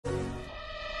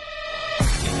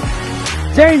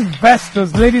Dear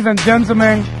investors, ladies and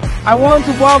gentlemen, I want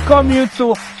to welcome you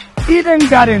to Eden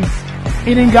Gardens.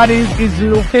 Eden Gardens is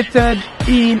located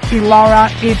in ILARA.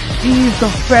 It is the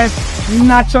first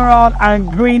natural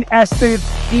and green estate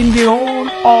in the whole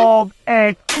of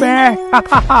Epe.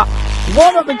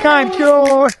 One of the kind,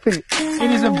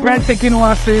 it is a breathtaking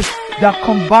oasis that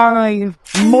combines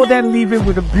modern living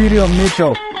with the beauty of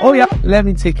nature. Oh yeah, let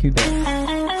me take you there.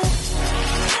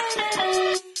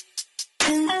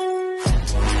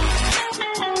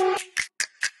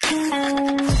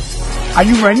 Are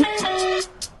you ready?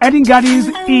 Eden Gardens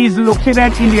is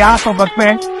located in the heart of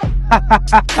Epe.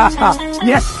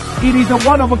 Yes, it is a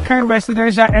one-of-a-kind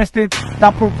residential estate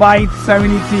that provides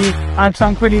serenity and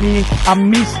tranquility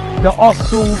amidst the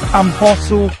hustle and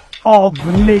bustle of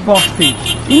Lagos State.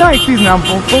 You know it is now,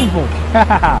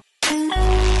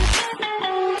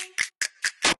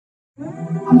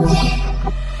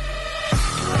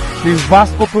 These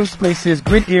vast open spaces,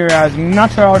 great areas,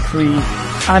 natural trees,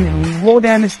 and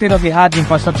modern state-of-the-art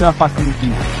infrastructure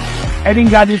facilities. Eden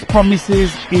Gardens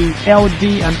promises a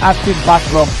healthy and active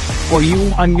backdrop for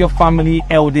you and your family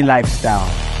healthy lifestyle.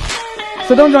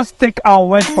 So don't just take our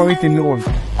word for it alone.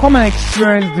 Come and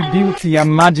experience the beauty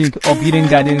and magic of Eden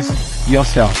Gardens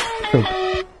yourself.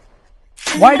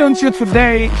 Why don't you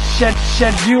today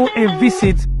schedule a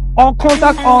visit or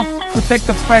contact us to take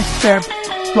the first step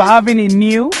to having a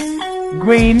new,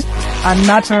 green, and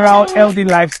natural healthy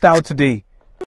lifestyle today?